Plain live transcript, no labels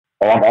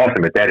Oh, I'm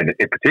awesome at that,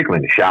 in particular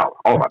in the shower.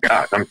 Oh my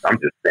gosh, I'm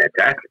just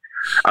fantastic.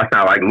 I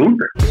sound like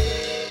Luther.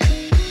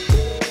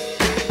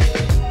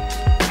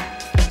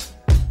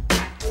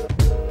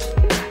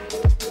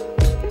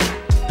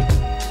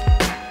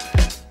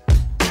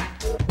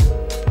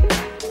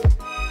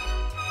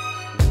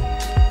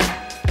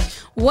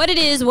 What it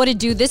is, what it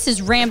do. This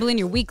is Rambling,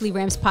 your weekly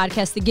Rams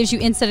podcast that gives you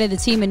insight of the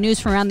team and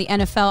news from around the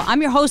NFL.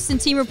 I'm your host and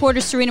team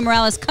reporter, Serena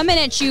Morales, coming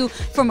at you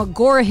from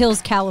Agora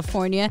Hills,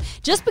 California.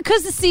 Just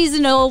because the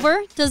season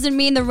over doesn't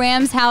mean the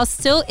Rams house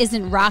still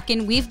isn't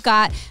rocking. We've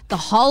got the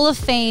Hall of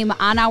Fame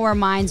on our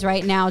minds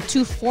right now.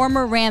 2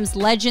 former Rams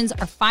legends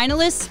are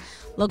finalists,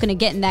 looking to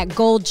get in that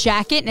gold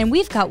jacket, and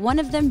we've got one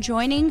of them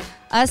joining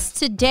us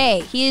today.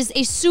 He is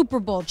a Super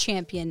Bowl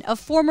champion, a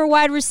former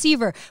wide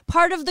receiver,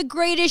 part of the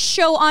greatest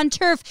show on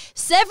turf,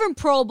 7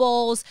 Pro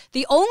Bowls,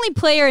 the only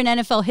player in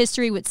NFL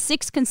history with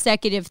 6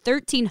 consecutive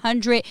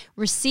 1,300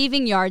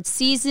 receiving yard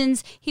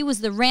seasons. He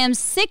was the Rams'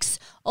 6th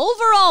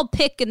overall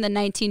pick in the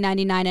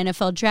 1999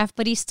 NFL draft,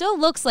 but he still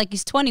looks like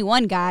he's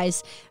 21,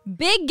 guys.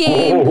 Big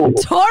game,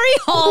 Torry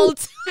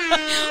Holt.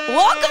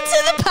 Welcome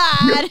to the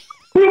pod.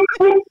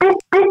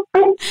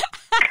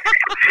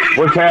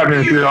 What's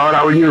happening, sweetheart?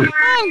 How are you?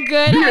 I'm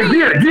good. Yeah.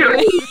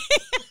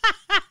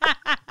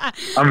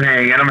 I'm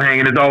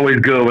hanging. It's always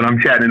good when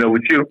I'm chatting it up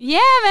with you. Yeah,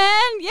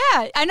 man.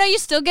 Yeah. I know you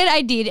still get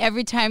ID'd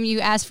every time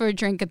you ask for a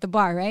drink at the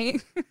bar, right?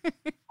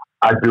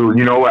 I do.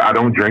 You know what? I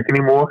don't drink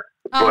anymore.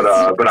 So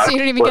you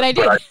don't even get ID'd?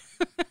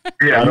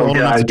 I don't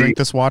get to ID'd. drink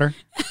this water.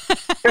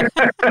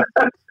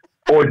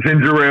 Or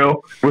ginger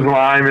ale with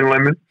lime and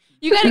lemon.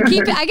 You got to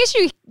keep it. I guess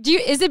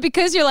is it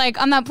because you're like,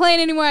 I'm not playing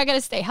anymore, I got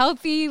to stay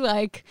healthy?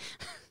 Like,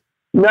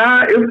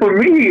 nah, for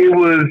me, it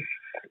was,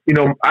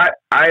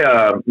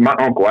 my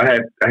uncle, I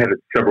had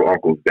several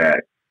uncles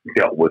that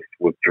dealt with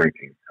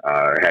drinking,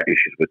 had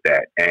issues with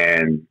that.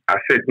 And I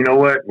said, you know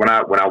what, when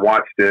I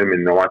watched them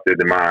and I watched their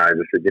demise,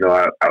 I said,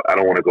 I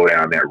don't want to go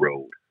down that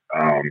road.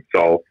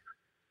 So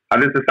I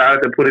just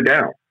decided to put it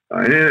down.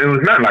 And it was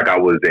not like I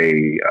was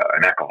an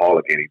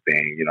alcoholic or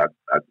anything.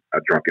 I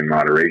drank in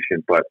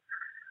moderation, but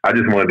I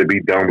just wanted to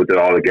be done with it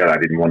altogether. I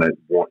didn't want to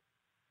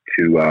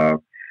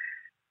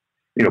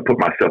put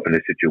myself in a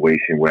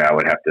situation where I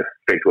would have to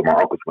face what my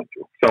uncles went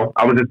through. So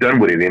I was just done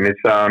with it, and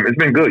it's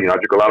been good. I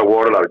drink a lot of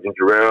water, a lot of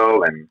ginger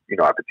ale, and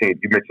I continue.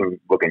 You mentioned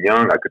looking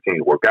young. I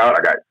continue to work out.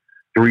 I got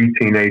 3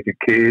 teenager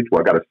kids.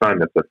 Well, I got a son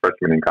that's a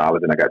freshman in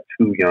college, and I got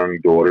 2 young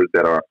daughters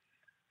that are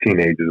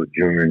teenagers,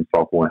 junior and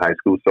sophomore in high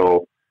school.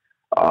 So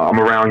I'm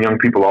around young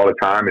people all the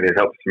time, and it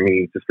helps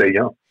me to stay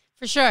young.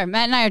 For sure.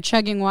 Matt and I are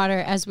chugging water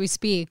as we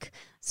speak.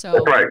 So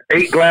that's right.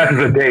 8 glasses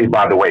a day,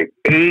 by the way.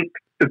 8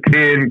 to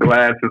 10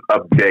 glasses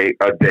a day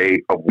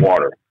of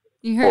water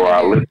for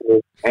our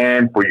listeners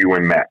and for you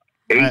and Matt.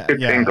 8 to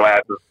 10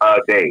 glasses a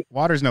day.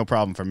 Water's no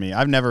problem for me.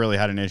 I've never really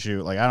had an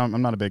issue. Like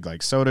I'm not a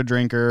big soda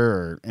drinker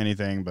or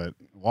anything, but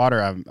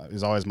water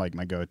is always my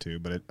go-to.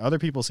 But other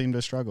people seem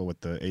to struggle with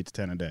the 8 to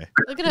 10 a day.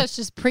 Look at us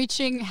just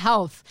preaching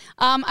health.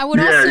 I would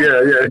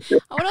also.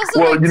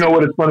 Well, you know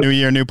what? It's funny. New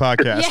year, new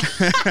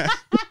podcast. Yeah.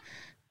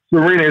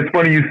 Serena, it's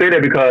funny you say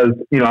that because,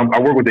 I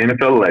work with the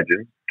NFL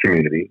Legends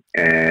community,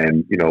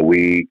 and,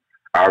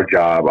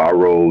 our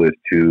role is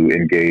to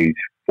engage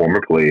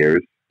former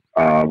players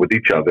with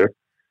each other,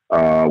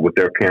 with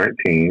their parent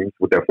teams,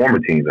 with their former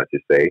teams, I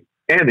should say,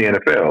 and the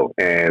NFL.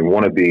 And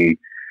one of the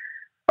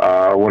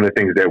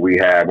things that we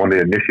have, one of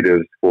the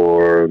initiatives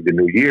for the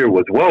new year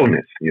was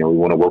wellness. We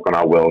want to work on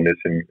our wellness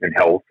and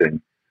health,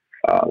 and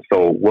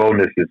so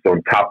wellness is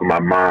on top of my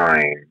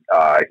mind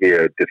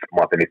here this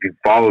month. And if you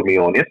follow me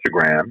on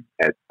Instagram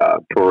at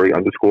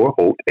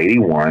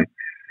Torry_Holt81,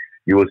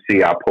 you will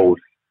see I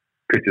post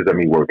pictures of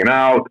me working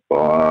out,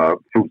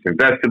 fruits and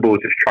vegetables,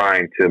 just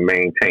trying to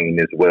maintain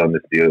this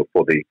wellness deal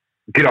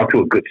get off to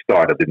a good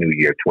start of the new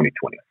year,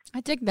 2020. I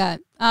dig that.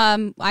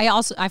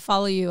 I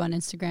follow you on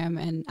Instagram,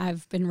 and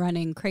I've been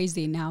running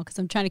crazy now because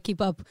I'm trying to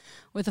keep up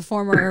with a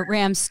former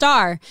Rams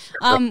star.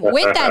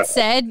 With that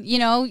said,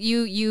 you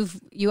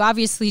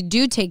obviously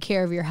do take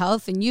care of your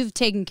health, and you've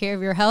taken care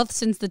of your health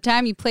since the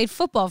time you played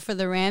football for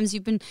the Rams.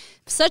 You've been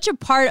such a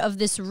part of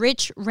this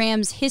rich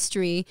Rams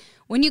history.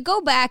 When you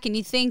go back and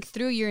you think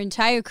through your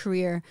entire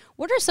career,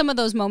 what are some of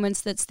those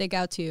moments that stick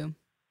out to you?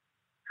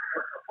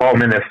 Oh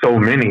man, there's so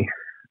many.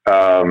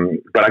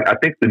 But I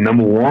think the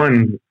number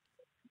one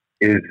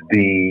is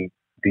the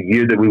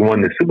year that we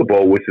won the Super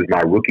Bowl, which is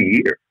my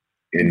rookie year.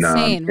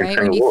 Insane, right?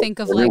 When you think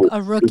of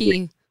a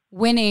rookie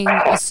winning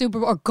a Super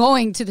Bowl or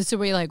going to the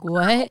Super Bowl, you're like,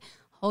 what?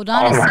 Hold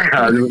on a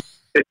second.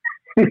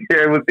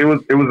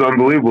 It was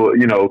unbelievable.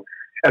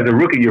 As a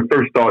rookie, your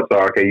first thoughts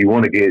are, okay, you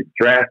want to get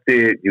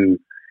drafted. You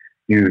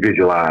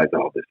visualize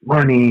all this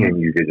money, and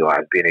you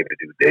visualize being able to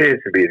do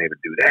this and being able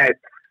to do that.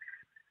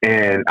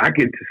 And I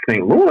get to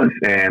St. Louis,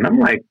 and I'm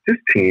like, this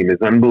team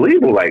is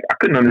unbelievable. Like, I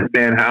couldn't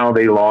understand how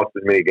they lost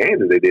as many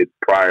games as they did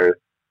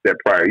that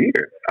prior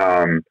year.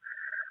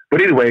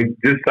 But anyway,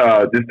 just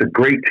the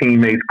great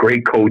teammates,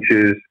 great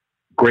coaches,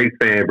 great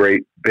fan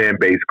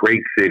base,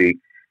 great city,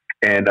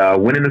 and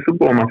winning the Super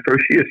Bowl my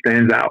first year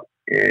stands out.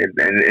 And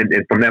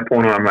from that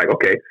point on, I'm like,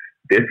 okay,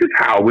 this is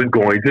how it's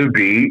going to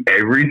be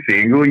every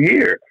single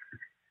year.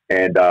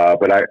 And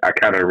but I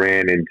kind of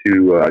ran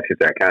into I should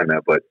say I kind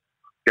of, but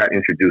got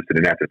introduced to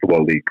the National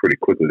Football League pretty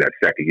quickly that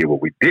second year, where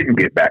we didn't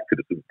get back to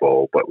the Super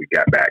Bowl, but we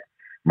got back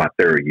my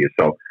third year.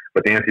 So,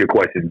 but to answer your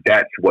question,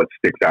 that's what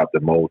sticks out the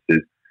most is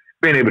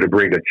being able to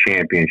bring a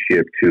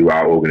championship to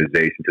our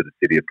organization, to the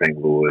city of St.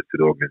 Louis, to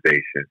the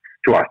organization,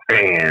 to our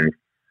fans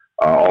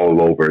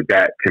all over.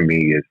 That to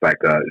me is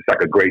it's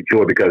like a great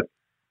joy, because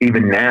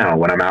even now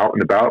when I'm out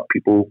and about,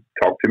 people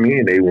talk to me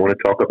and they want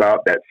to talk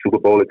about that Super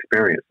Bowl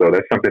experience. So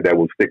that's something that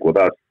will stick with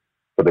us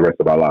for the rest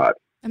of our lives.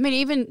 I mean,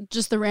 even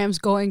just the Rams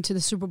going to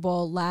the Super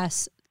Bowl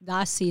last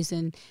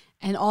season,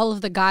 and all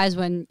of the guys,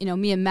 when,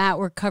 me and Matt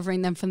were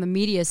covering them from the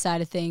media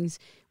side of things,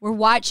 we're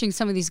watching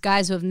some of these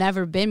guys who have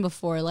never been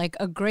before. Like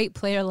a great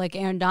player like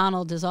Aaron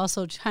Donald is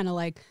also kind of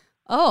like,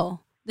 oh,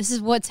 this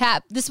is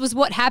this was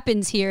what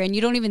happens here. And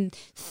you don't even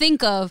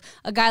think of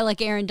a guy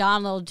like Aaron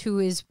Donald, who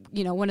is,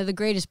 one of the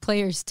greatest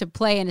players to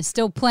play and is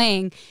still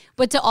playing,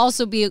 but to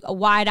also be a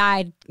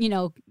wide-eyed,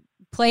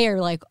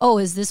 player, like, oh,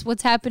 is this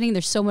what's happening?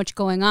 There's so much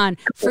going on.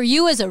 For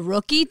you as a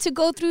rookie to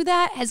go through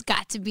that has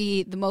got to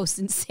be the most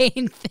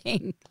insane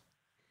thing.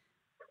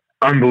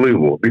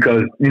 Unbelievable,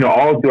 because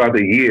all throughout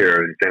the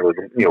year,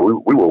 we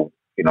were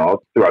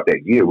all throughout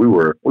that year we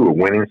were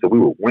winning. So we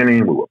were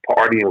winning, we were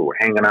partying, we were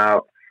hanging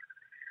out.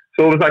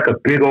 So it was like a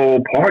big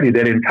old party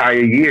that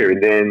entire year.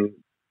 And then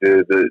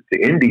the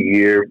end of the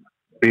year,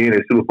 being a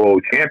Super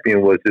Bowl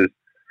champion was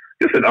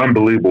just an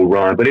unbelievable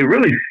run. But it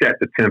really set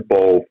the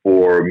tempo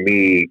for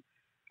me,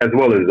 as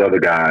well as other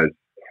guys,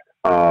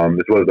 on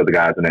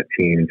that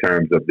team, in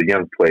terms of the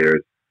young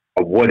players,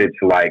 of what it's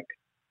like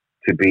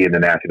to be in the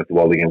National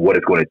Football League and what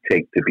it's going to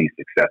take to be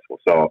successful.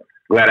 So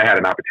glad I had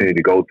an opportunity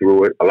to go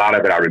through it. A lot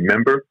of it I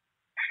remember,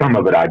 some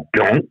of it I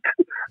don't.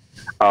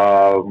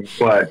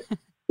 But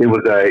it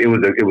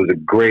was a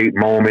great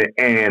moment,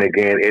 and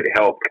again, it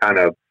helped kind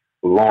of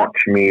launch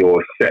me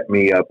or set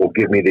me up or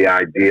give me the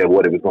idea of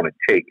what it was going to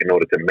take in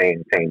order to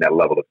maintain that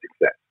level of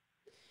success.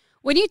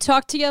 When you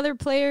talk to other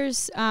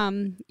players,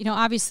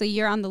 obviously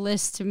you're on the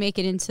list to make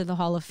it into the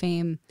Hall of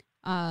Fame.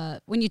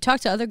 When you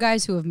talk to other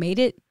guys who have made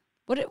it,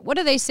 what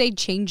do they say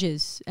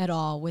changes at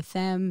all with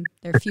them,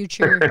 their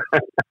future?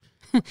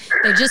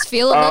 They just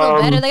feel a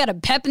little better. They got a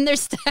pep in their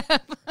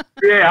step.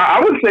 Yeah, I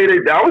would say they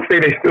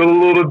feel a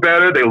little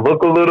better. They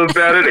look a little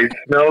better. They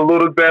smell a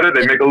little better.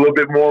 They make a little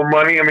bit more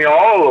money. I mean,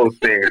 all those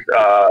things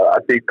I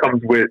think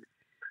comes with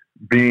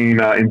being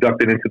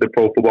inducted into the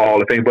Pro Football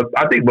Hall of Fame.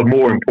 But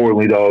more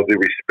importantly, though, the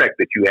respect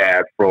that you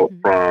have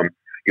from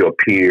your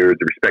peers,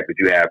 the respect that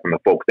you have from the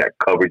folks that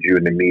covered you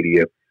in the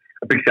media.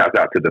 A big shout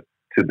out to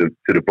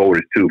the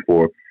voters too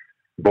for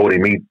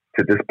voting me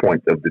to this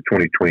point of the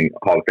 2020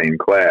 Hall of Fame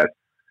class.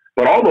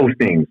 But all those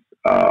things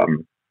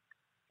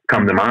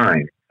come to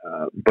mind.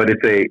 But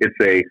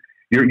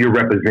you're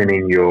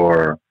representing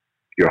your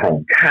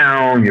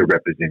hometown, you're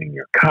representing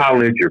your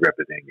college, you're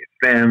representing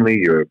your family,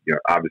 you're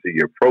obviously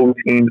your pro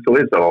team. So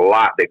it's a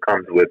lot that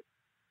comes with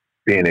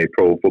being a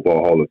Pro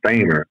Football Hall of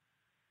Famer.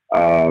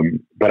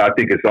 But I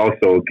think it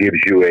also gives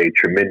you a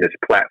tremendous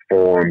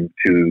platform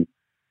to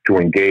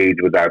engage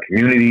with our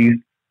communities,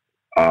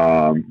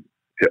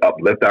 to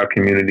uplift our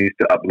communities,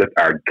 to uplift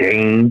our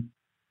game,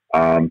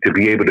 to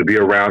be able to be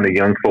around the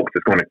young folks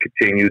that's going to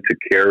continue to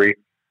carry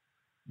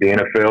the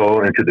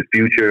NFL into the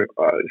future.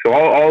 So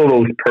all of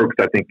those perks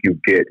I think you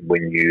get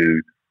when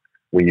you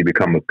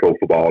become a Pro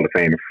Football Hall of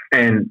Famer.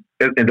 And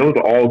those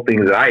are all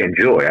things that I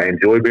enjoy. I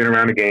enjoy being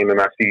around the game,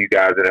 and I see you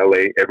guys in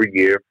LA every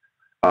year.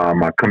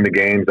 I come to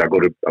games. I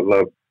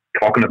love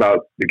talking about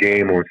the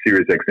game on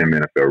Sirius XM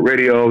NFL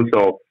radio.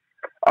 So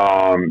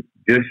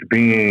just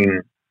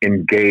being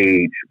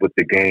engaged with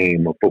the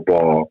game of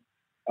football,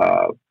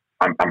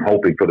 I'm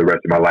hoping for the rest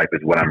of my life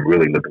is what I'm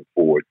really looking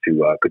forward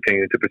to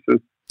continuing to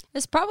pursue.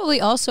 It's probably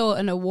also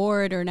an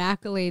award or an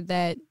accolade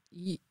that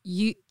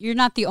you're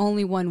not the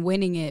only one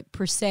winning it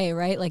per se,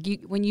 right? Like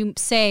when you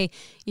say,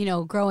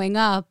 growing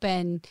up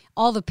and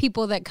all the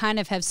people that kind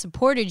of have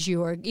supported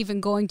you, or even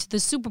going to the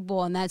Super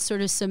Bowl, and that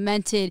sort of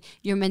cemented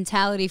your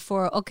mentality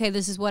for, okay,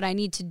 this is what I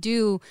need to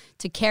do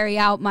to carry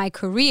out my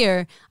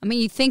career. I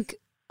mean, you think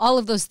all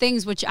of those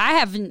things, which I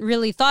haven't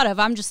really thought of.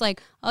 I'm just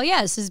like, oh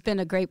yeah, this has been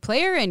a great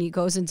player, and he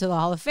goes into the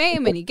Hall of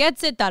Fame, and he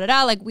gets it,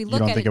 da-da-da. Like, we look at it.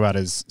 You don't think about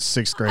his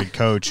sixth grade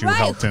coach who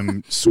helped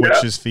him switch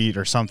his feet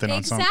or something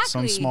on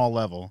some small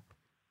level.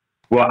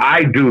 Well,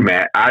 I do,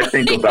 Matt. I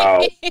think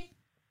about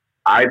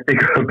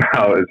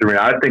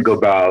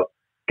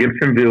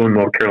Gibsonville,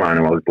 North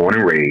Carolina, where I was born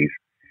and raised,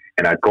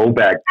 and I go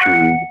back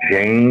to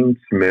James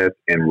Smith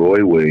and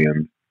Roy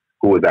Williams,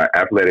 who was our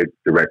athletic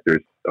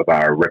directors of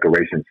our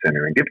recreation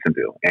center in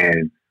Gibsonville.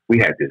 And we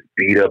had this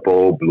beat up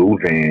old blue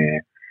van,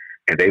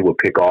 and they would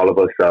pick all of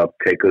us up,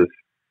 take us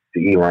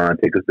to Elon,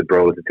 take us to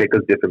Burleson, take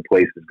us different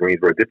places,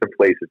 Greensboro, different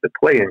places to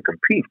play and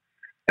compete.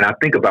 And I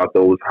think about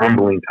those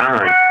humbling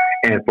times.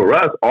 And for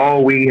us,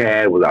 all we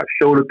had was our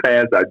shoulder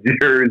pads, our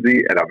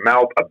jersey, and a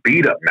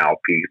beat up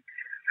mouthpiece,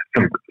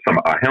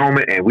 a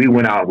helmet, and we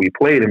went out and we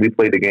played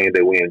the game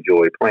that we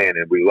enjoyed playing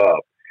and we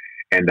loved.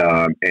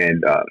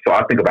 So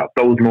I think about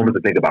those moments.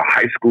 I think about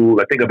high school.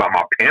 I think about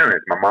my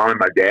parents, my mom and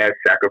my dad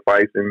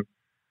sacrificing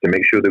to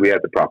make sure that we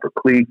had the proper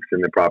cleats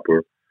and the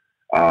proper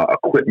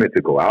equipment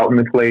to go out and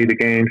to play the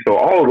game. So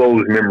all of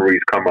those memories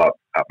come up.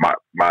 My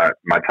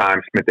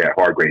time spent at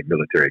Hargrave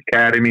Military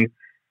Academy,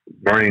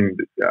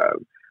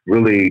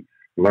 really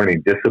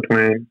learning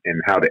discipline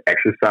and how to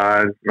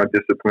exercise my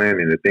discipline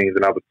and the things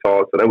that I was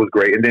taught. So that was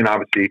great. And then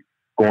obviously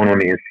going on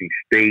to NC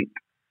State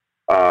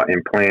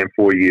and playing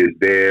 4 years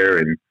there,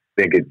 and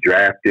then get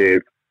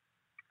drafted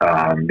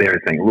there in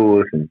St.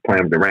 Louis and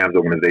playing with the Rams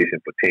organization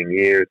for 10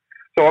 years.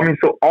 So,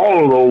 so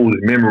all of those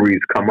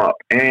memories come up.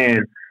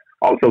 And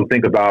also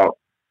think about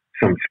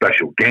some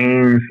special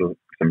games,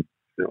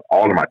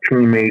 all of my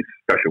teammates,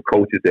 special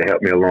coaches that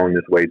helped me along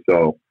this way.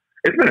 So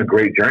it's been a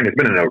great journey.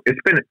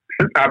 It's been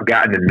since I've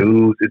gotten the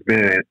news, it's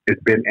been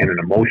an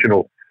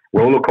emotional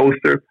roller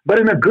coaster, but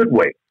in a good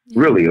way,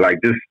 really. Like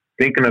just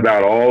thinking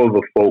about all of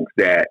the folks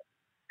that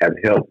have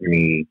helped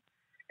me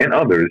and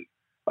others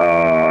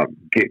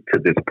get to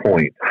this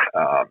point.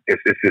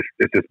 It's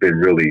just been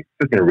really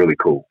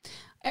cool.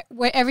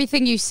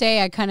 Everything you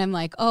say, I kind of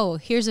like, oh,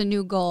 here's a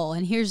new goal,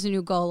 and here's a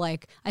new goal.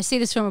 Like, I say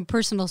this from a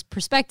personal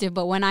perspective,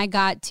 but when I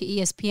got to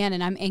ESPN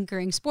and I'm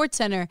anchoring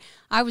SportsCenter,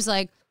 I was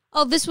like,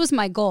 oh, this was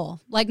my goal.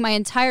 Like, my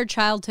entire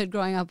childhood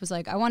growing up was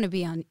like, I want to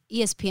be on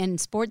ESPN and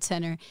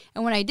SportsCenter.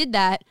 And when I did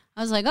that,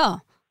 I was like, oh,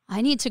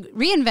 I need to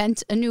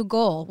reinvent a new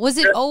goal. Was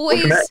it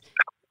always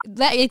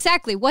that?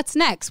 Exactly. What's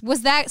next?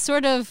 Was that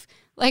sort of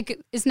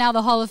like, is now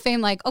the Hall of Fame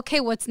like, okay,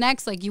 what's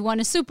next? Like, you won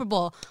a Super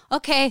Bowl.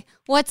 Okay,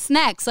 what's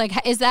next? Like,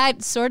 is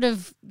that sort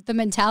of the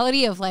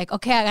mentality of like,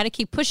 okay, I got to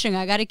keep pushing.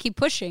 Yeah,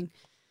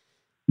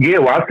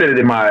 well, I said it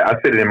in my,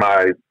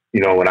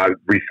 when I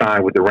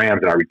re-signed with the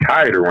Rams and I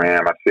retired a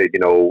Ram, I said,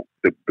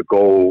 the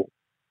goal,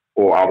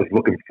 or I was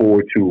looking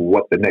forward to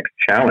what the next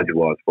challenge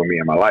was for me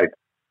in my life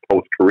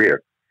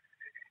post-career.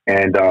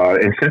 And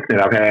since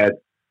then, I've had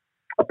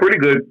a pretty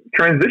good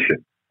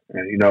transition.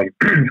 And,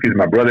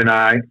 my brother and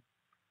I,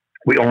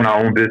 we own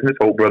our own business,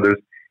 Hope Brothers,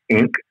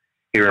 Inc.,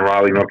 here in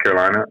Raleigh, North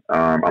Carolina.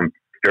 I'm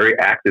very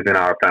active in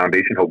our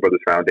foundation, Hope Brothers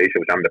Foundation,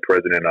 which I'm the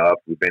president of.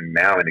 We've been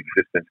now in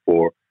existence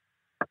for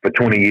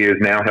 20 years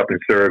now, helping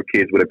serve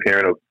kids with a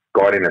parent or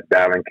guardian that's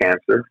battling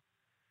cancer.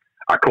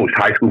 I coached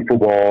high school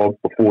football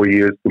for 4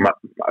 years. I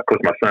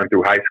coached my son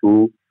through high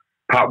school,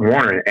 Pop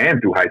Warner,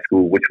 and through high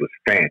school, which was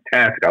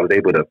fantastic. I was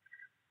able to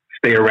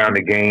stay around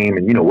the game,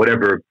 and,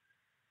 whatever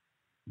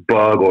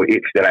bug or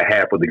itch that I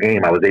had for the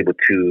game, I was able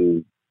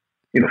to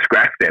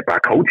scratch that by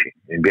coaching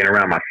and being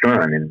around my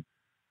son, and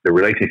the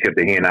relationship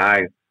that he and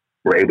I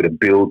were able to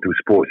build through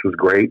sports was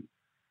great.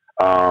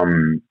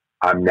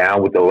 I'm now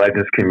with the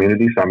Legends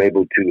community, so I'm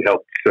able to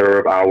help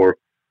serve our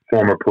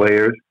former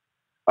players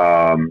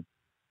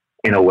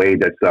in a way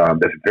that's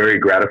very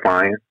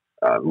gratifying,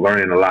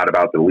 learning a lot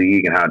about the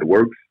league and how it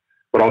works,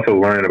 but also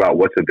learning about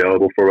what's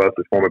available for us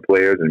as former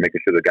players and making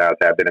sure the guys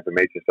have that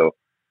information. So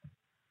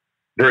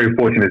very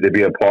fortunate to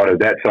be a part of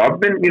that. So I've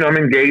been, I'm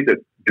engaged at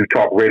do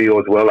talk radio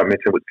as well. I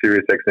mentioned with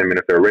Sirius XM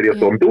NFL Radio.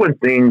 So I'm doing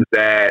things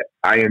that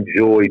I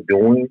enjoy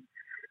doing.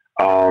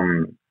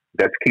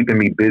 That's keeping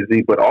me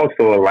busy, but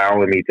also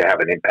allowing me to have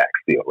an impact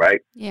still,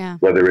 right? Yeah.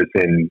 Whether it's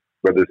in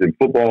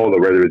football or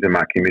whether it's in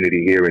my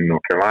community here in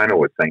North Carolina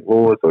or St.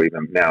 Louis or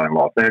even now in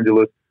Los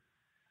Angeles.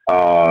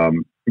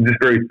 I'm just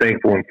very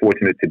thankful and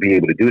fortunate to be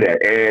able to do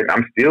that. And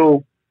I'm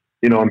still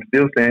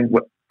saying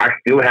I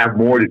still have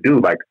more to do.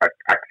 Like I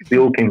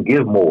still can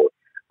give more.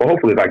 Well,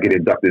 hopefully if I get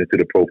inducted into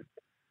the Pro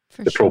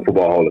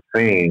Football Hall of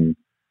Fame,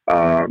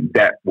 I'll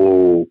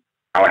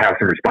have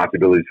some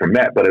responsibilities from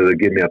that, but it'll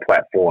give me a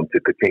platform to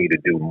continue to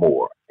do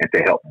more and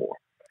to help more.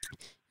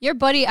 Your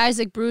buddy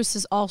Isaac Bruce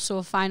is also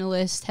a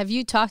finalist. Have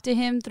you talked to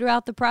him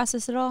throughout the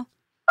process at all?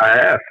 I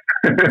have.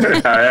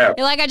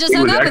 You're like, I just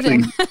hung up with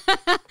him.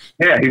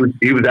 Yeah,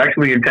 he was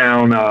actually in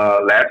town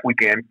last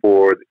weekend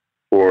for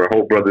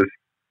Hope Brothers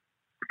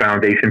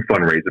Foundation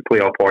fundraiser,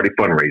 playoff party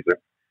fundraiser.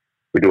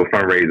 We do a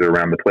fundraiser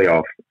around the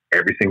playoffs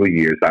every single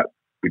year. So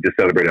we just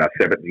celebrated our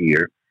 7th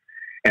year.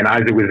 And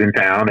Isaac was in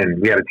town,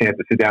 and we had a chance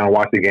to sit down and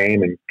watch the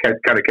game and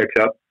kind of catch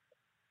up.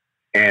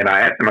 And I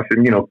asked him, I said,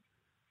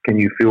 can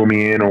you fill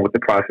me in on what the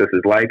process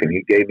is like? And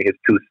he gave me his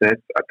 2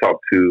 cents. I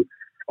talked to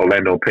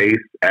Orlando Pace,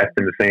 asked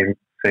him the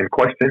same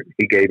question.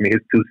 He gave me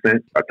his 2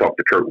 cents. I talked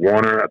to Kurt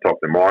Warner. I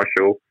talked to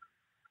Marshall.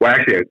 Well,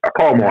 actually, I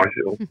called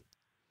Marshall,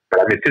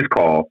 but I missed his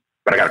call.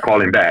 But I got to call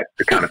him back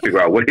to kind of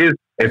figure out what his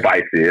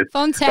advice is.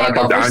 Phone tag so I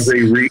talked to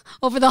Andre Reed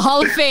over the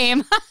Hall of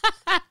Fame.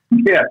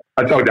 Yeah,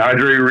 I talked to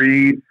Andre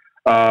Reed.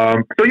 I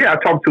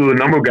talked to a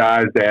number of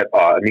guys that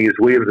Aeneas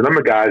Williams, a number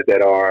of guys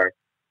that are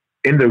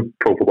in the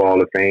Pro Football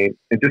Hall of Fame,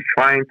 and just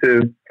trying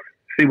to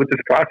see what this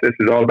process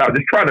is all about.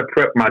 Just trying to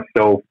prep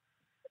myself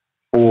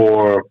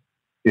for,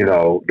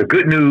 the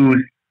good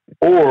news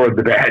or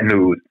the bad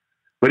news.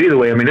 But either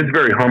way, it's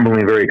very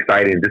humbling, very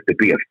exciting just to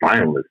be a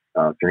finalist,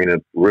 Serena,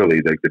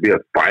 really, to be a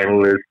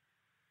finalist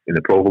in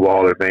the Pro Football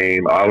Hall of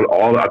Fame. I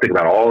think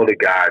about all of the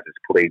guys that's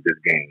played this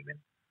game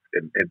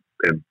and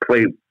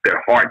played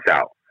their hearts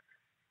out.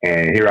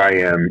 And here I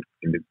am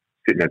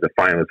sitting as a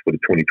finalist for the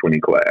 2020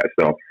 class.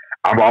 So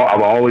I've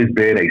always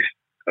been a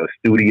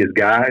studious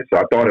guy, so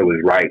I thought it was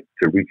right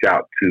to reach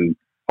out to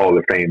Hall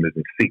of Famers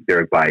and seek their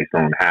advice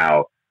on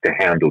how to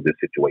handle this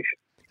situation.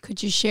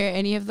 Could you share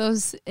any of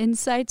those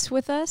insights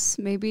with us?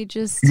 Maybe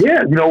just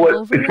you know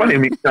what? It's funny. I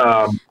mean,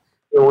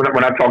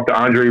 when I talked to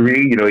Andre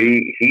Reed,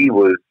 he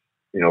was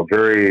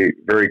very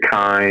very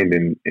kind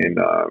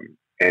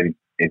and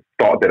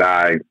thought that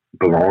I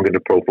belong in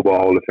the Pro Football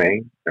Hall of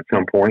Fame at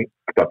some point.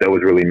 I thought that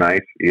was really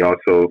nice. He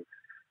also,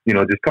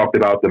 just talked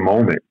about the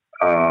moment.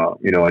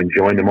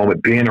 Enjoying the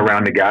moment, being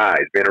around the guys,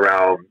 being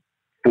around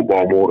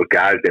football more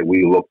guys that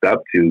we looked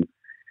up to,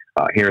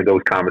 hearing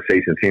those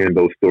conversations, hearing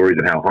those stories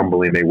and how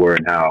humbling they were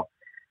and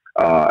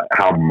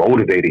how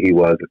motivated he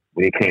was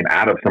when he came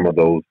out of some of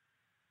those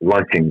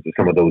luncheons or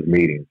some of those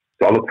meetings.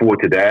 So I look forward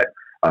to that.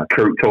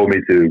 Kurt told me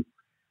to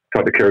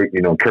talk to Kurt.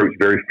 Kurt's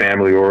very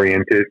family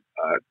oriented.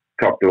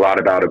 Talked a lot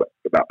about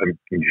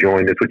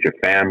enjoying this with your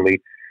family.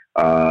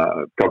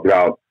 Talked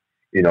about,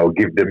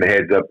 give them a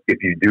heads up if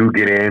you do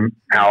get in,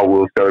 how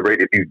we'll celebrate.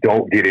 If you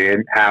don't get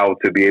in, how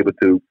to be able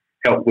to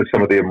help with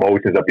some of the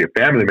emotions of your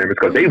family members,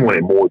 because they want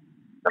it more.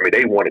 I mean,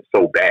 they want it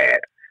so bad.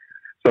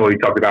 So he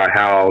talked about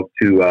how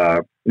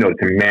to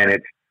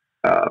manage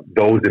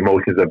those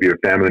emotions of your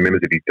family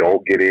members if you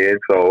don't get in.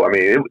 So, I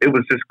mean, it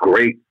was just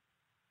great.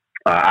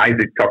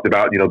 Isaac talked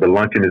about, the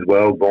luncheon as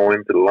well, going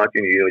to the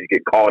luncheon, you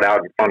get called out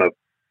in front of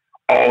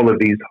all of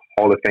these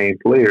Hall of Fame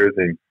players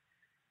and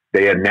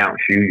they announce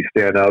you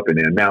stand up and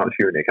they announce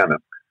you and they kind of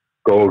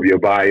go over your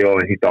bio,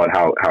 and he thought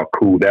how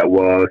cool that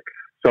was.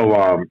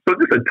 So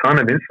just a ton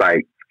of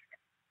insight.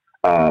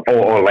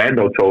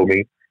 Orlando told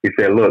me, he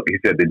said,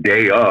 the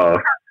day of,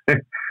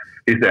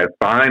 he said,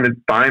 find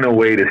a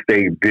way to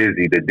stay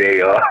busy the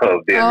day of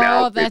the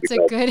announcement. Oh, that's a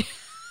good,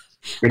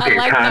 it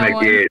can kind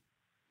of get,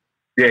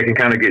 it can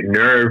kind of get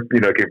nerve,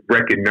 it can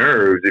wreck your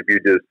nerves if you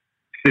just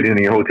sitting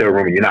in your hotel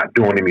room and you're not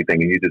doing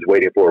anything and you're just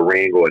waiting for a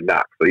ring or a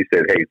knock. So he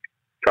said, hey,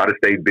 try to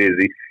stay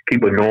busy,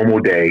 keep a normal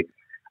day.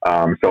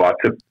 So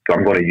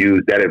I'm going to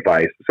use that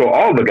advice. So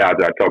all the guys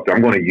that I talked to,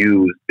 I'm going to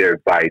use their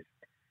advice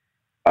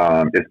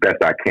as best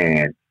I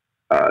can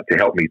to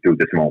help me through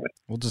this moment.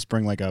 We'll just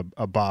bring like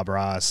a Bob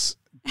Ross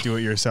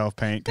do-it-yourself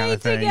paint kind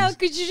of thing. Yeah,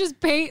 could you just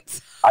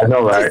paint? I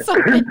know, right?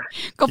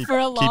 Go for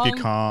a long. Keep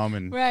you calm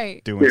and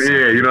right. doing something.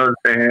 Yeah, you know what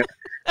I'm saying?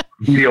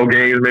 Video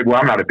games, maybe. Well,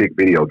 I'm not a big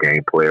video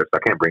game player, so I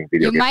can't bring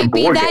video games. You might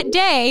be that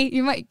day.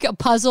 You might a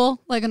puzzle,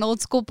 like an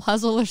old school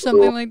puzzle or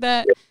something like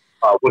that.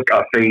 With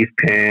a face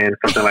pen,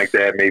 something like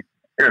that. Maybe,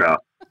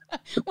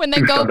 when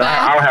they go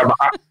back.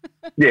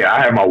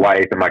 I have my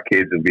wife and my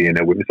kids will be in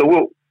there with me, so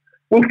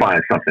we'll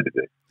find something to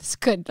do. That's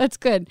good. That's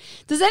good.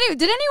 Did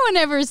anyone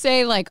ever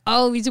say like,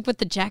 oh, these are what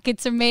the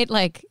jackets are made,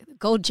 like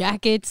gold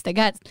jackets? They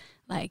got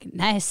like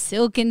nice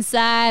silk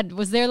inside.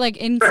 Was there like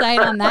insight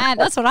on that?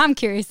 That's what I'm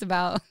curious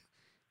about.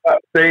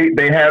 They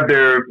have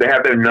their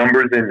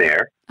numbers in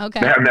there. Okay.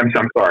 I'm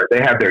sorry.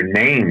 They have their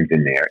names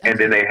in there, and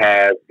then they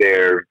have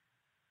their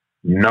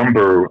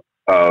number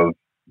of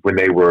when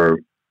they were,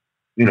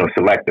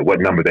 selected. What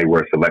number they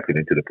were selected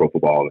into the Pro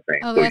Football Hall of Fame.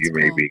 Oh, so that's you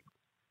may cool. be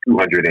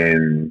 200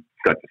 and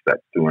such and such,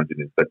 200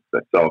 and such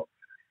and such. So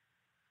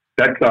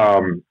that's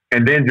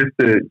and then just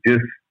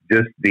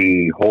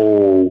the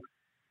whole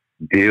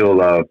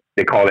deal of,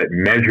 they call it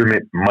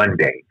Measurement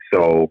Monday.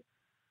 So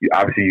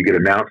obviously you get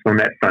announced on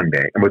that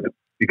Sunday, and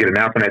you get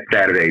announced on that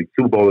Saturday.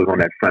 Super Bowl is on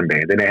that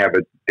Sunday, and then they have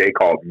a day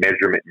called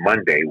Measurement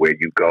Monday where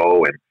you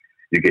go and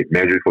you get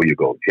measured for your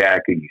gold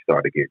jacket. You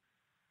start to get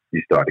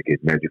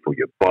measured for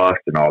your bust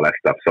and all that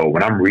stuff. So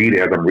when I'm reading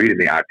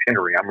the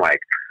itinerary, I'm like,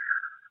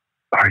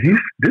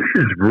 this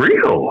is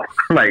real.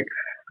 Like,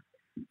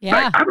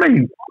 yeah. I'm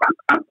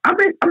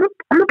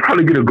gonna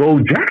probably get a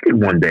gold jacket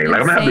one day.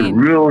 Like, I'm gonna have to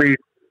really,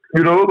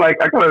 like,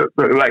 I gotta,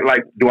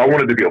 like, do I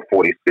want it to be a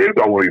 46?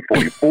 Do I want it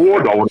to be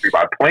 44? Do I want it to be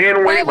by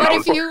playing weight? What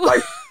if you,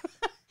 like,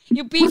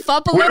 you beef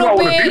up a little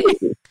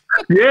bit?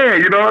 Yeah,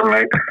 I'm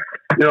like,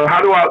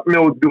 how do I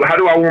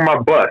want my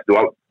bust?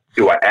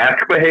 Do I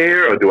ask for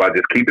hair, or do I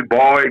just keep it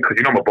bald? Because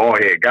I'm a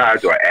bald head guy.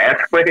 Do I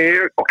ask for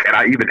hair, or can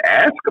I even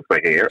ask for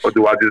hair, or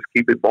do I just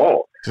keep it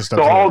bald?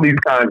 So all these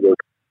kinds of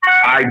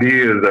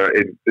ideas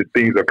and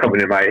things are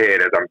coming in my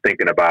head as I'm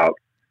thinking about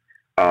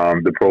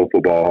the Pro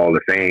Football Hall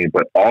of Fame.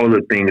 But all of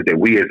the things that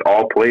we as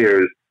all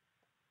players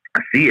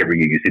see every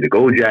year. You see the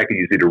gold jacket,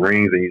 you see the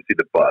rings, and you see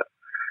the bust.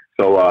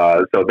 So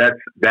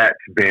that's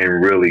been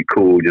really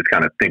cool. Just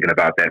kind of thinking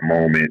about that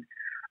moment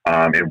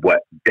and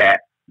what that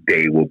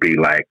day will be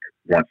like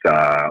once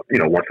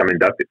I'm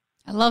inducted.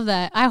 I love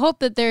that. I hope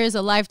that there is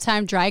a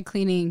lifetime dry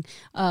cleaning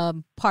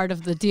part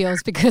of the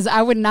deals, because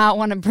I would not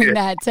want to bring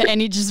that to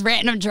any just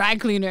random dry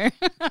cleaner.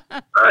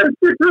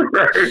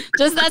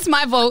 Just that's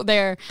my vote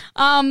there.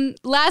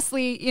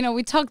 Lastly,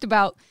 we talked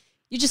about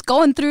you just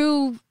going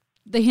through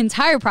the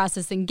entire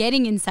process and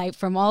getting insight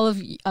from all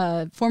of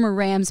former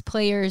Rams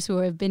players who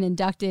have been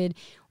inducted.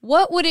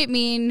 What would it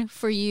mean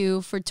for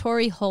you, for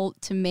Torry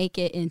Holt, to make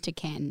it into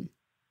Canton?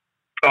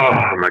 Oh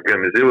my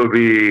goodness, it would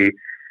be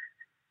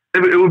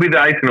the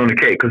icing on the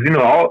cake, because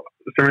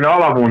Serena,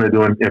 all I've wanted to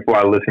do, and for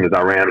our listeners,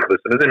 our Rams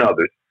listeners, and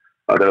others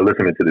that are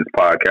listening to this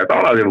podcast,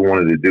 all I've ever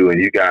wanted to do,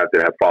 and you guys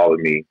that have followed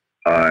me,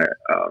 all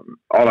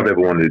I've ever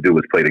wanted to do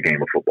was play the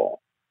game of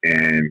football,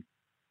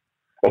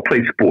 or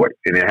play sport,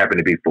 and it happened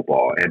to be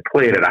football, and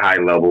play it at a high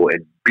level,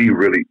 and be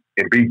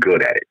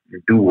good at it,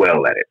 and do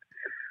well at it,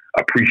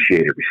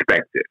 appreciate it,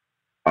 respect it,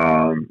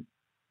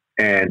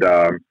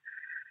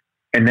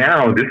 and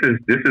now this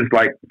is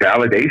like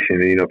validation.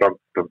 You know,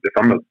 if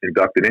I'm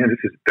inducted in,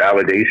 this is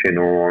validation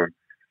on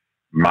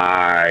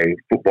my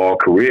football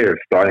career,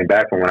 starting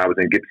back from when I was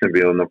in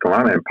Gibsonville, North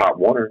Carolina, and Pop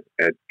Warner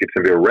at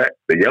Gibsonville Rec,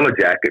 the Yellow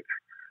Jackets,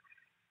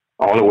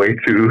 all the way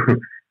to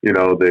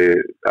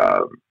the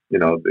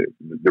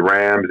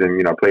Rams,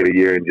 and played a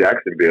year in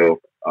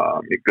Jacksonville.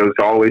 It goes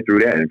all the way through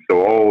that, and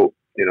so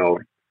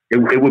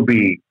it would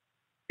be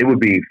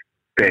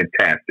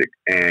fantastic,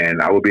 and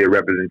I would be a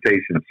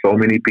representation of so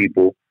many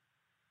people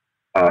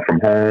from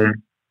home,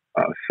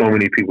 so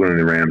many people in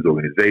the Rams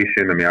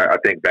organization. I mean, I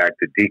think back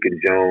to Deacon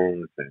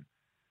Jones and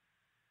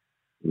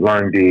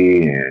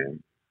Lundy and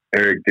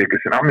Eric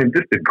Dickerson. I mean,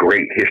 just a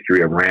great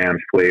history of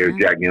Rams players,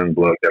 Jack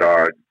Youngblood, that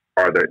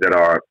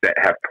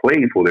have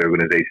played for the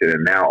organization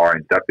and now are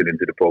inducted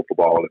into the Pro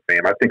Football Hall of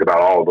Fame. I think about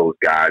all of those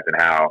guys and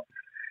how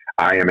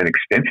I am an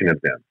extension of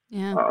them.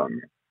 Yeah.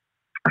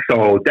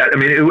 So that, I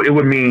mean, it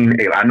would mean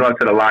I know I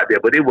said a lot there,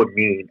 but it would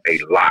mean a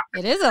lot.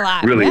 It is a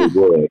lot. Really, yeah.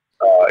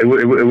 It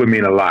would. It would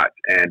mean a lot,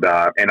 and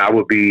I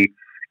will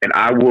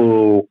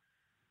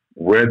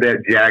wear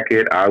that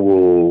jacket. I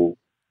will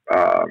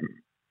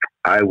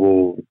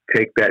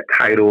take that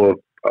title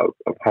of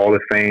Hall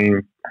of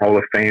Famer,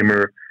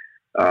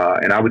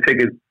 and I would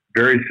take it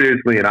very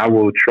seriously, and I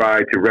will try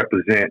to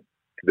represent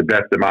to the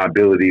best of my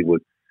ability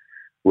with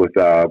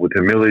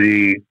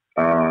humility,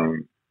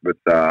 with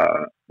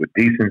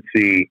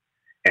decency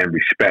and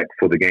respect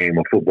for the game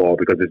of football,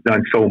 because it's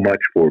done so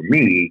much for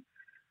me.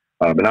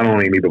 But not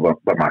only me, but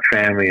my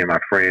family and my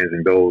friends,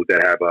 and those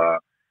that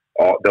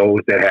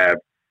have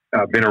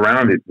been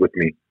around it with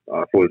me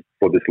for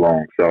this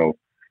long. So,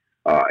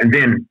 and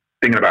then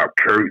thinking about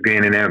Kurt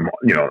being in there,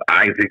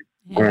 Isaac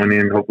going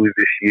in hopefully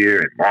this year,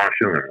 and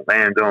Marshall and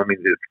Orlando. I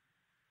mean, just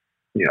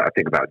I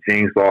think about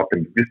James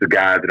Lofton, just the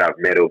guys that I've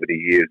met over the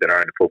years that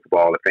are in the Pro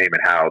Football Hall of Fame,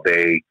 and how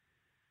they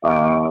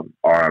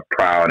are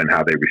proud and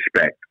how they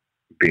respect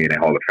being a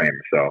Hall of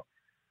Famer. So.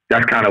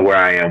 That's kind of where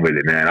I am with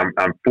it, man.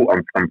 I'm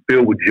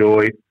filled with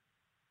joy.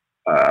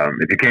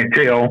 If you can't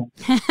tell,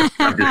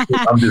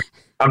 I'm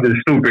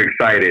just super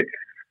excited.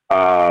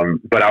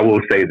 But I will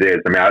say this: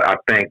 I mean, I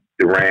thank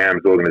the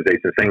Rams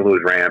organization, St.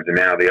 Louis Rams, and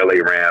now the LA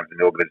Rams and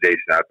the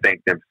organization. I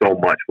thank them so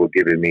much for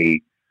giving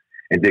me,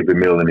 and Dick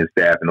Vermeil and his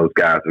staff and those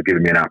guys for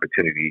giving me an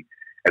opportunity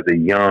as a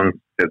young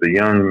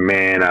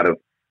man out of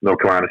North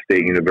Carolina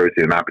State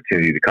University, an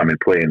opportunity to come and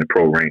play in the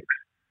pro ranks,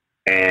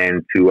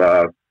 and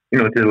to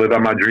live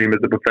out my dream as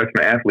a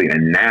professional athlete,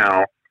 and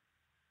now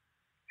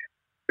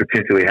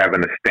potentially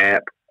having a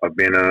stamp of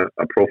being a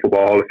Pro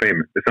Football Hall of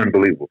Famer. It's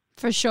unbelievable.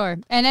 For sure.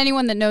 And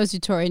anyone that knows you,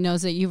 Torry,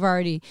 knows that you've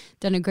already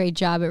done a great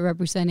job at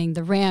representing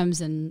the Rams,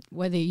 and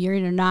whether you're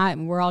in or not,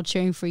 and we're all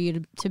cheering for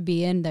you to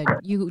be in, that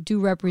you do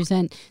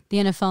represent the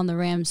NFL and the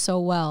Rams so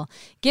well.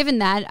 Given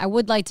that, I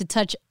would like to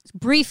touch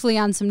briefly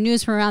on some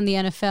news from around the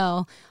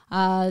NFL.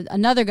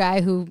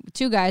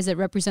 Two guys that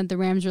represent the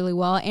Rams really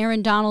well,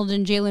 Aaron Donald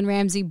and Jalen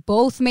Ramsey,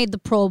 both made the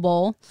Pro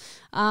Bowl.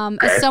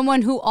 As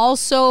someone who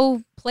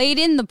also played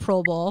in the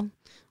Pro Bowl,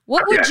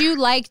 what would you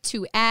like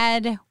to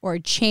add or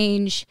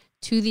change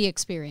to the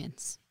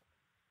experience?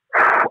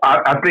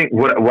 I think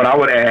what I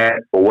would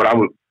add, or what I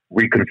would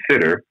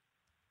reconsider,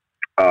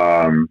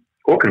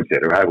 or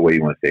consider, however way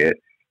you want to say it,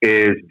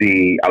 is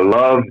I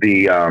love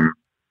the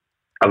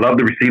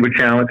receiver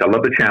challenge. I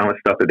love the challenge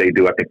stuff that they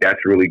do. I think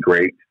that's really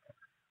great.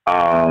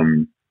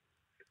 And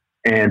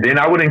then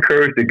I would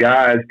encourage the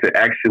guys to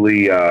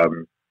actually,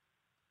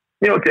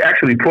 to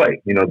actually play,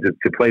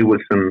 to play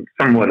with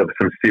somewhat of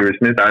some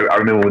seriousness. I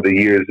remember the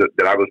years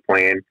that I was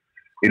playing,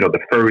 the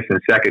first and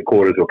second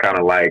quarters were kind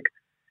of like,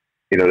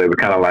 they were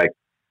kind of like,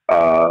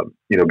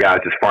 guys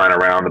just flying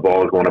around, the ball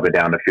was going up and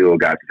down the field,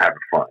 guys just having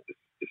fun,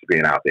 just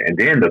being out there. And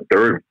then the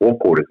third and fourth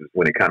quarters is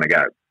when it kind of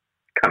got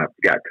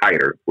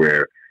tighter,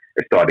 where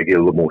it started to get a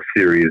little more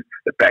serious.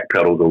 The back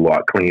pedals were a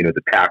lot cleaner,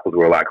 the tackles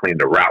were a lot cleaner,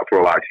 the routes were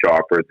a lot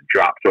sharper, the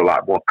drops were a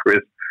lot more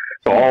crisp.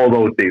 So all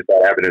those things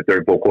started happening in the third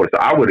and fourth quarter. So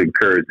I would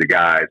encourage the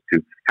guys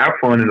to have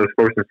fun in those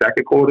first and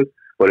second quarters,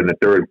 but in the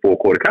third and fourth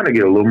quarter, kind of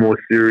get a little more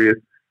serious,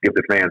 give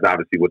the fans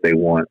obviously what they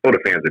want. So the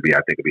fans would be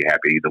happy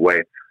either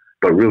way.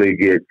 But really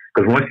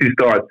because once it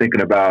starts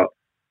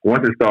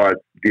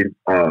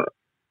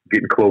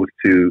getting close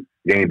to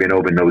game being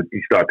over,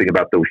 you start thinking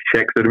about those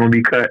checks that are going to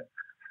be cut.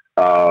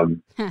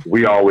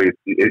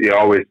 It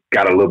always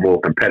got a little more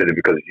competitive,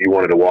 because you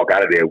wanted to walk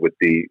out of there with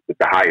the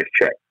highest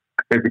check,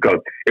 because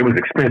it was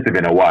expensive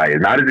in Hawaii.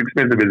 Not as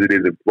expensive as it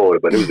is in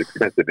Florida, but it was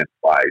expensive in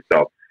Hawaii.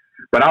 So,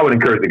 but I would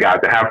encourage the guys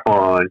to have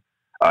fun,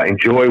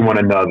 enjoy one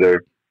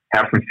another,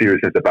 have some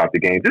seriousness about the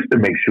game, just to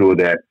make sure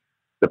that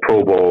the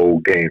Pro Bowl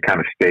game kind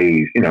of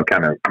stays,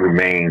 kind of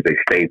remains a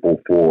staple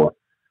for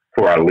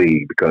for our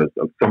league because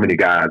of so many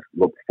guys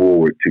look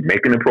forward to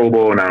making the Pro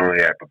Bowl, not only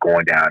that, but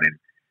going down and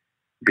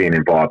being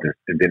involved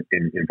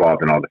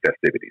in all the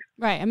festivities.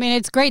 Right. I mean,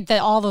 it's great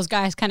that all those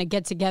guys kind of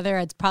get together.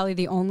 It's probably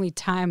the only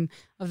time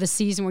of the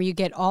season where you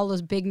get all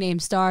those big name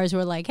stars who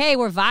are like, hey,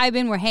 we're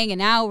vibing, we're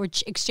hanging out, we're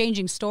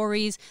exchanging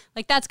stories.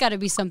 Like, that's got to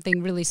be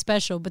something really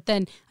special. But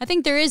then I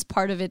think there is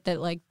part of it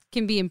that, like,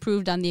 can be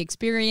improved on the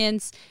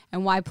experience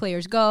and why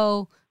players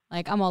go.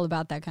 Like, I'm all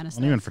about that kind of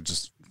stuff. And even for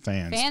just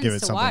fans give it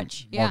to something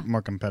watch. Yeah.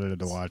 more competitive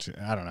to watch.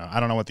 I don't know. I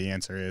don't know what the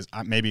answer is.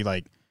 Maybe,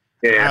 like,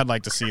 Yeah. I'd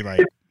like to see,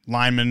 like,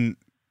 linemen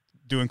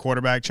doing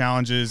quarterback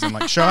challenges and,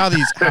 like, show how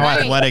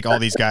athletic all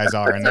these guys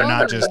are, and they're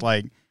not just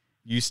like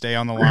you stay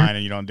on the line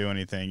and you don't do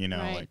anything, you know.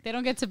 Right. Like, they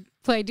don't get to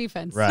play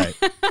defense. Right.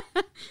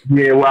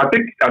 Yeah, well, I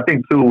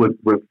think too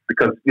with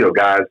because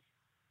guys,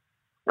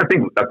 I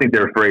think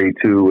they're afraid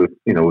too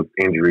with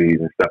injuries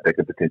and stuff that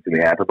could potentially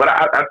happen. But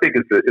I think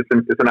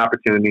it's an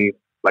opportunity,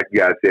 like you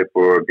guys said,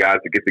 for guys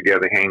to get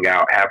together, hang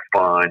out, have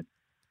fun,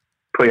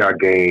 play our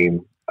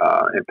game,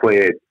 and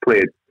play it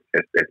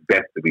as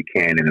best as we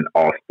can in an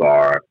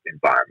all-star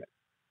environment.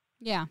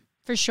 Yeah,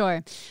 for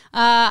sure.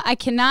 I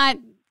cannot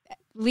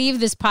leave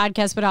this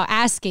podcast without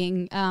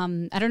asking.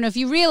 I don't know if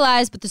you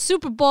realize, but the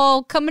Super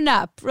Bowl coming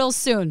up real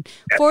soon.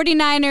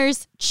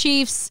 49ers,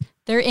 Chiefs,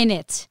 they're in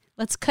it.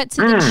 Let's cut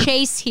to the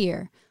chase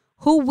here.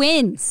 Who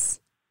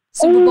wins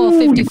Super Bowl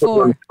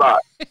 54? You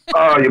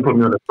put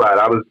me on the spot.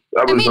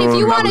 I mean, if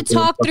you want to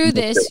talk through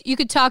this, you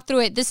could talk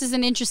through it. This is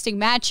an interesting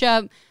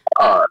matchup.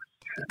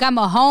 Got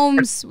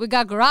Mahomes. We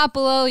got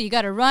Garoppolo. You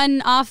got a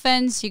run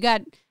offense. You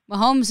got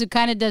Mahomes, who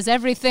kind of does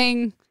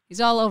everything. He's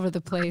all over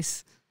the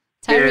place.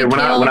 Tyreek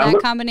Hill, that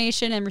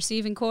combination and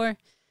receiving core.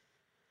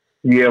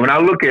 Yeah, when I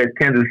look at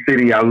Kansas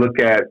City, I look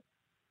at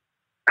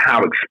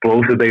how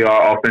explosive they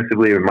are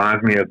offensively. It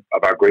reminds me of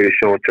our greatest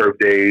show on turf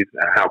days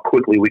and how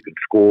quickly we can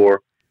score.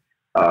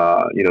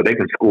 They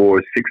can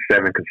score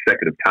 6-7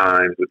 consecutive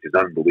times, which is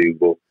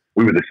unbelievable.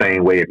 We were the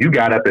same way. If you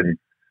got up and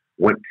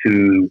went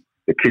to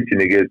the kitchen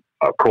to get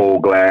a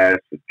cold glass,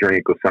 a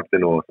drink or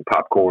something, or some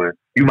popcorn,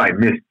 you might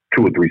miss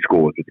 2 or 3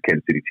 scores with the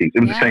Kansas City Chiefs.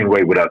 It was the same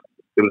way with us.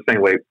 It was the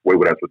same way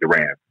with us with the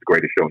Rams, the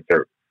greatest show on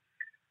turf.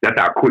 That's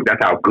how quick.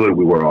 That's how good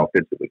we were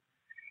offensively.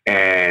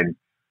 And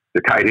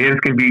the tight ends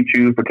can beat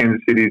you for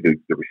Kansas City. The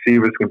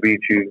receivers can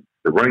beat you.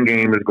 The run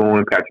game is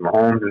going. Patrick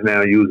Mahomes is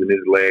now using his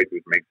legs,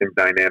 which makes him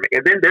dynamic.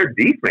 And then their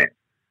defense.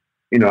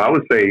 I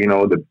would say,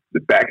 the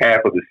back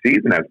half of the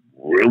season has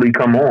really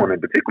come on,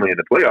 and particularly in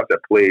the playoffs, have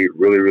played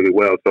really, really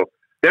well. So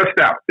they're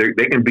stout.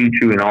 They can beat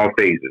you in all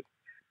phases.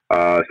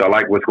 So I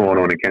like what's going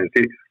on in Kansas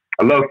City.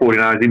 I love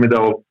 49ers, even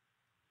though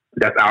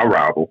that's our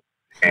rival.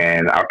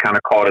 And I kind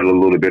of caught it a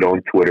little bit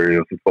on Twitter.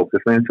 Some folks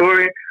are saying,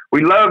 Tori,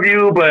 we love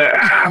you, but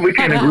we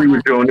can't agree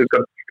with you on this.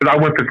 Because I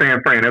went to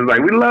San Fran. It was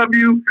like, we love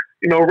you,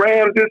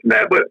 Rams, this and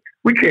that, but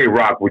we can't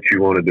rock with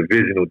you on a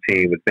divisional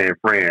team with San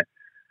Fran.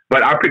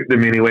 But I picked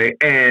them anyway.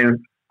 And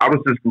I was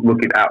just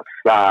looking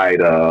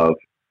outside of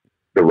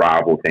the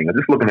rival thing. I'm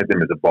just looking at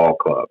them as a ball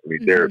club. I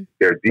mean, their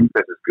defense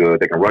is good.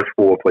 They can rush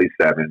 4, play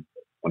 7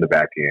 on the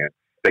back end.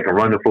 They can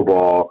run the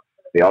football.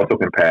 They also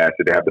can pass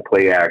it. They have the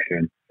play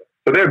action.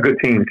 So they're a good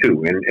team,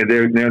 too. And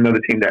they're another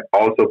team that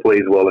also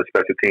plays well in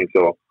special teams.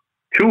 So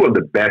 2 of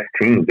the best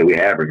teams that we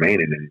have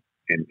remaining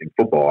in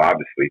football,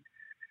 obviously,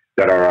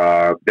 that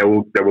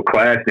were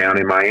clashed down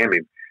in Miami.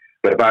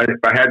 But if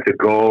I had to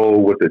go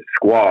with the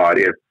squad,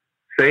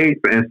 say,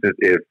 for instance,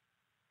 if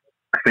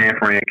San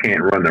Fran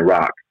can't run the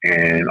rock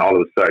and all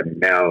of a sudden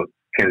now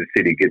Kansas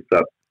City gets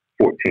up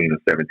 14 or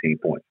 17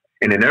 points.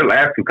 And in their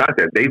last 2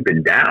 contests, they've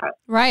been down.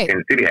 Right.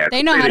 Kansas City has.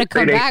 They know how to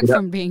come back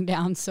from being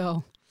down,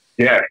 so.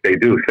 Yes, they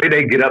do. Say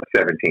they get up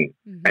 17,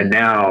 and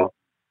now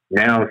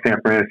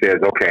San Fran says,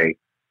 "Okay,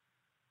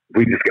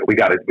 we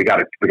got to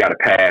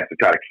pass to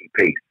try to keep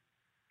pace."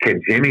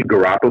 Can Jimmy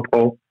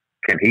Garoppolo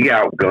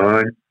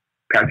outgun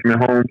Patrick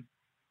Mahomes?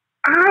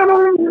 I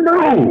don't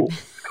know.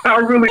 I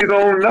really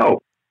don't know.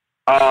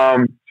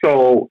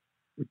 So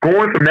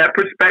going from that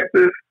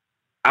perspective,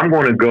 I'm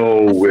going to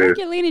go with.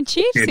 You're leaning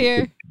Chiefs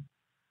here.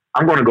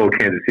 I'm going to go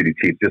Kansas City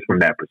Chiefs just from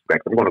that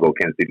perspective. I'm going to go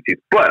Kansas City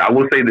Chiefs. But I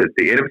will say this,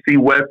 the NFC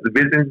West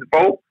Division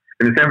vote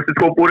and the San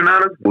Francisco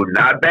 49ers will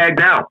not back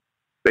down.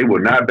 They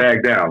will not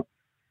back down.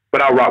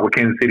 But I'll rock with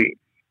Kansas City.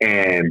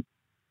 And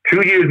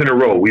 2 years in a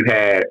row, we've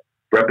had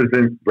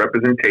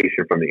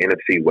representation from the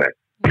NFC West.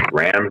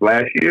 Rams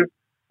last year,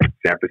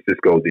 San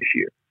Francisco this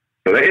year.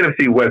 So the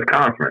NFC West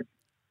Conference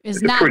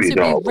is not to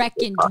be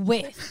reckoned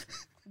with.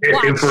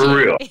 For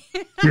real.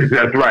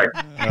 That's right.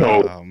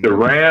 So the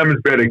Rams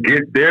better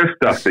get their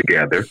stuff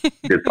together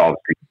this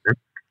offseason.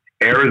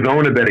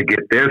 Arizona better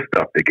get their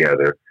stuff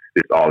together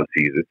this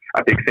offseason.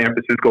 I think San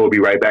Francisco will be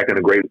right back in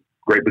a great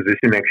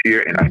position next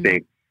year. And I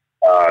think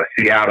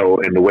Seattle,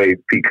 and the way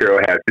Pete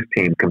Carroll has his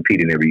team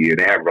competing every year,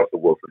 they have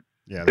Russell Wilson.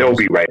 Yeah, they'll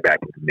be right back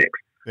in the mix.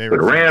 They So the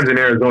refuse. Rams in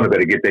Arizona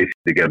better get their shit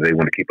together. They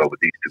want to keep up with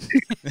these two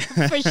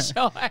teams. For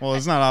sure. Well,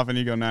 it's not often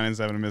you go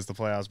 9-7 and miss the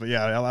playoffs, but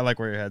yeah, I like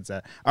where your head's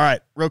at. All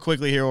right, real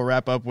quickly here, we'll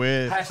wrap up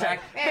with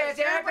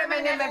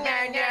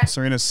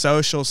Serena's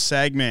social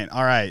segment.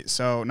 All right,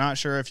 so not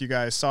sure if you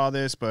guys saw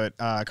this, but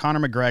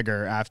Conor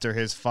McGregor, after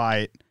his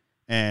fight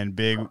and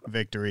big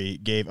victory,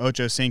 gave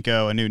Ocho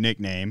Cinco a new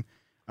nickname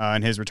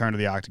in his return to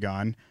the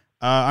octagon.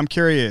 I'm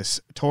curious,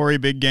 Tori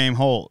Big Game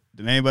Holt,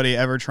 did anybody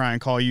ever try and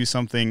call you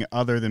something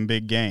other than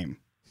Big Game?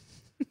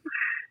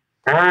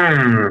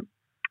 I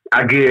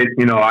get,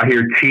 I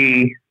hear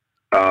T.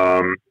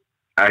 I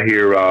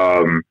hear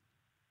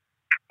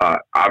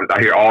I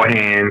hear all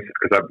hands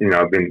because I've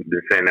been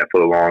saying that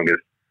for the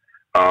longest.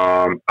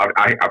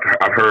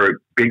 I've heard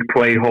big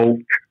play Holt.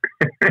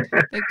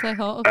 Big play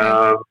Holt.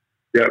 Okay.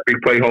 Yeah,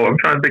 big play Holt. I'm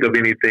trying to think of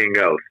anything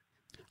else.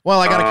 Well,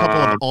 I got a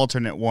couple of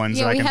alternate ones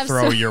that I can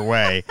throw your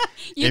way.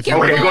 If you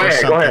want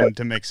something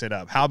to mix it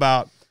up. How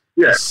about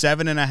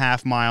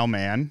 7.5 mile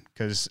man?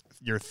 Because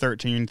your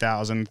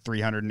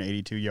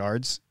 13,382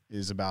 yards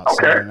is about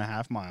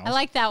 7.5 miles. I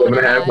like that one.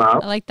 7.5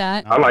 miles. I like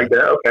that. I like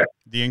that. Okay.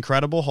 The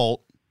Incredible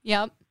Holt.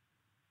 Yep.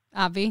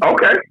 Avi.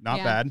 Okay. Not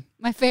bad.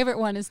 My favorite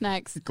one is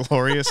next.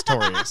 Glorious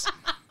Torius.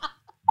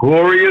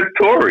 Glorious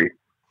Tori.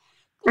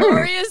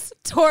 Glorious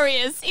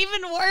Torius.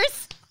 Even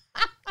worse.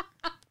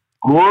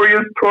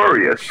 Glorious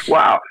Torius.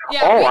 Wow.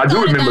 Yeah, I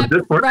do remember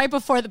this one. Right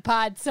before the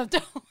pod, so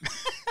don't.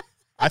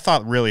 I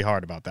thought really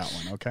hard about that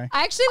one, okay?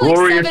 I actually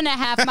like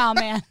 7.5 mile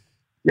man.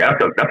 Yeah,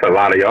 that's a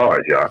lot of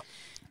yards, y'all.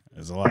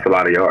 That's a lot. That's a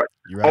lot of yards.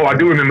 I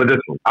do remember this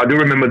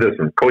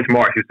one. Coach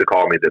Marsh used to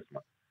call me this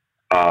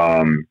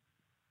one.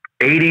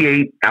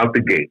 88 out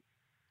the gate.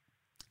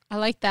 I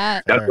like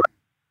that. That's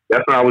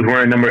when I was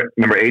wearing number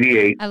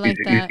 88. I like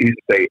that. He used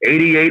to say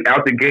 88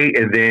 out the gate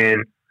and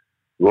then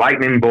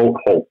lightning bolt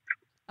Holt.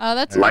 Oh,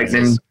 that's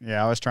lightning.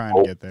 Yeah, I was trying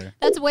to get there.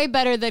 That's way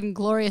better than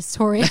Glorious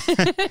Tori. So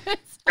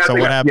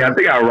what happened? Yeah, I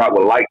think I'll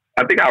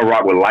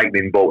rock with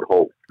lightning bolt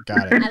Holt.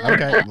 Got it.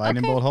 Okay,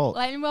 lightning bolt Holt.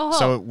 Lightning bolt Holt.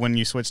 So when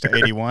you switched to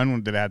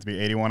 81, did it have to be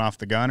 81 off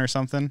the gun or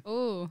something?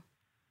 Ooh.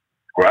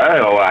 Right.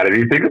 Oh, I didn't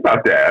even think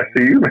about that. I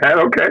see you, man.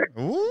 Okay.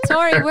 Ooh.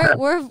 Tori,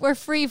 we're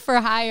free for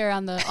hire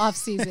on the off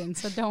season,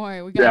 so don't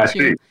worry, we got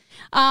you.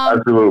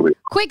 Absolutely.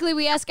 Quickly,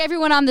 we ask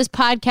everyone on this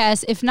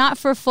podcast, if not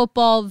for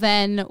football,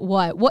 then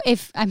what? What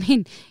if, and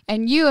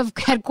you have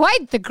had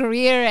quite the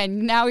career,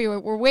 and now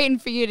we're waiting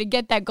for you to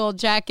get that gold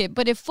jacket.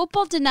 But if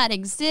football did not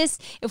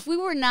exist, if we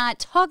were not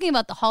talking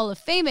about the Hall of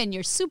Fame and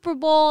your Super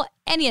Bowl,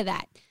 any of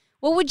that,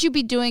 what would you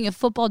be doing if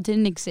football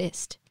didn't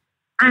exist?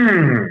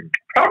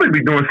 Probably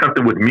be doing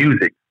something with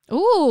music.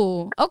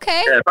 Ooh,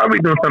 okay. Yeah, probably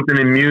doing something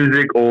in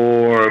music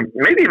or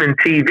maybe even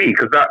TV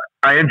because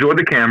I enjoy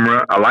the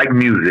camera. I like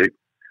music.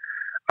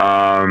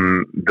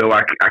 Though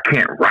I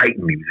can't write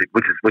music,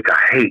 which I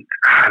hate.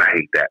 God, I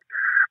hate that.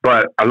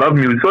 But I love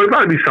music, so it'd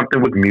probably be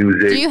something with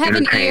music. Do you have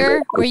an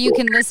ear where you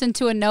can listen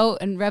to a note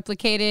and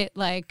replicate it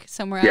like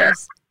somewhere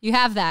else? You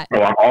have that.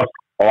 Oh,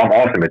 I'm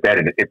awesome at that,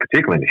 in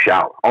particular in the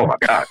shower. Oh my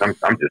gosh, I'm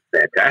just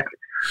fantastic.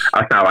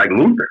 I sound like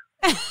Luther.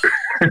 So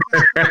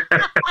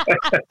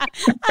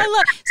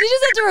you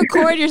just have to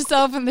record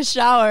yourself in the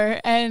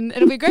shower, and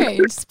it'll be great.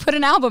 Just put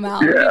an album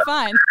out; it'll be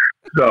fine.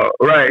 But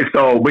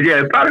yeah,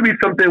 it'd probably be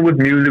something with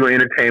music or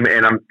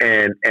entertainment,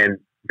 and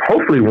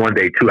hopefully one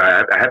day too.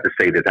 I have to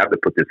say this. I have to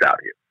put this out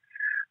here.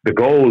 The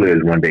goal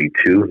is one day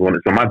too.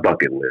 So my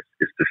bucket list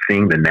is to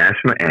sing the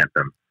national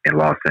anthem in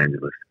Los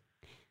Angeles,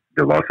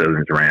 the Los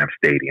Angeles Rams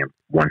Stadium,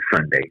 one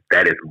Sunday.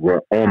 That is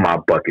on my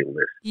bucket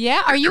list.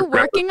 Yeah, are you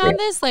working on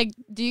this? Like,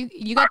 do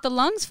you got the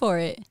lungs for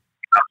it?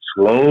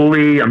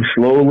 I'm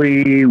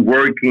slowly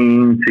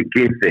working to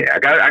get there. I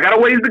got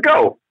a ways to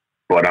go,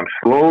 but I'm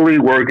slowly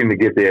working to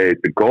get there.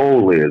 The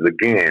goal is,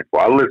 again,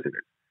 for our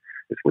listeners,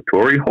 is for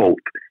Tori Holt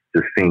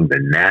to sing the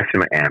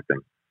national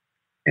anthem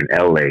in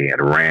L.A. at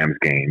a Rams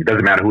game. It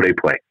doesn't matter who they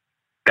play.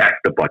 That's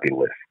the bucket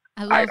list.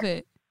 I love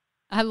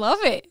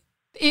it.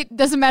 It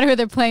doesn't matter who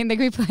they're playing. They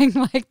could be playing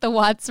like the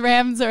Watts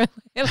Rams or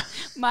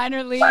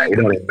minor league. Right, it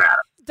don't even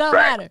matter. Doesn't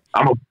matter.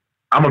 I'm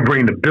gonna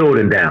bring the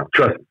building down.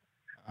 Trust me.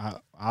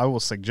 I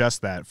will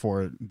suggest that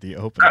for the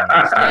opening.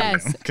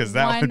 Yes, because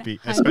that would be,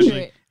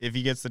 especially if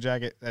he gets the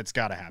jacket, that's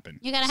got to happen.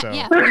 You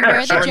gotta, wear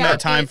the shorten that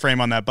time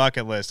frame on that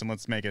bucket list and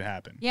let's make it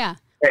happen. Yeah.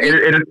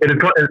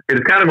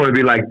 It's kind of going to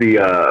be like the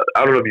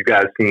I don't know if you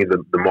guys seen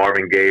the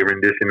Marvin Gaye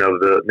rendition of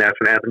the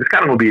national anthem. It's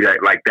kind of going to be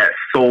like that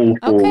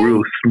soulful,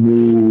 real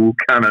smooth,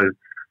 kind of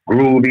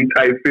groovy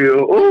type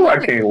feel. Oh,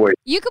 I can't wait.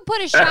 You could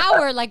put a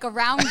shower like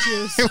around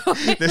you, so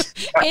in the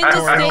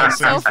state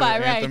SoFi,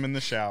 right? Anthem in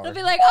the shower. It'll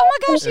be like, oh my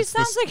gosh, she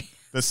sounds like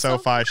the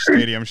SoFi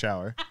Stadium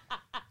shower.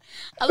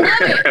 I love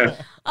it.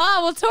 Oh,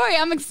 well, Tori,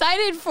 I'm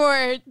excited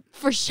for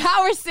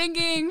shower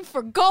singing,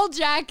 for gold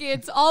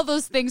jackets, all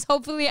those things.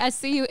 Hopefully, I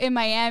see you in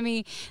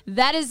Miami.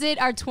 That is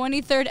it, our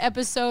 23rd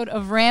episode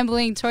of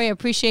Rambling. Tori, I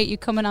appreciate you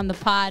coming on the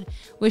pod.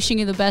 Wishing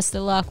you the best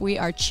of luck. We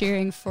are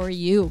cheering for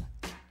you.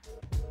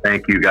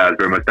 Thank you guys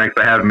very much. Thanks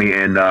for having me.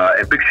 And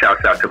big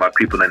shouts out to my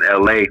people in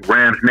LA.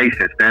 Rams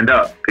Nation, stand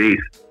up. Peace.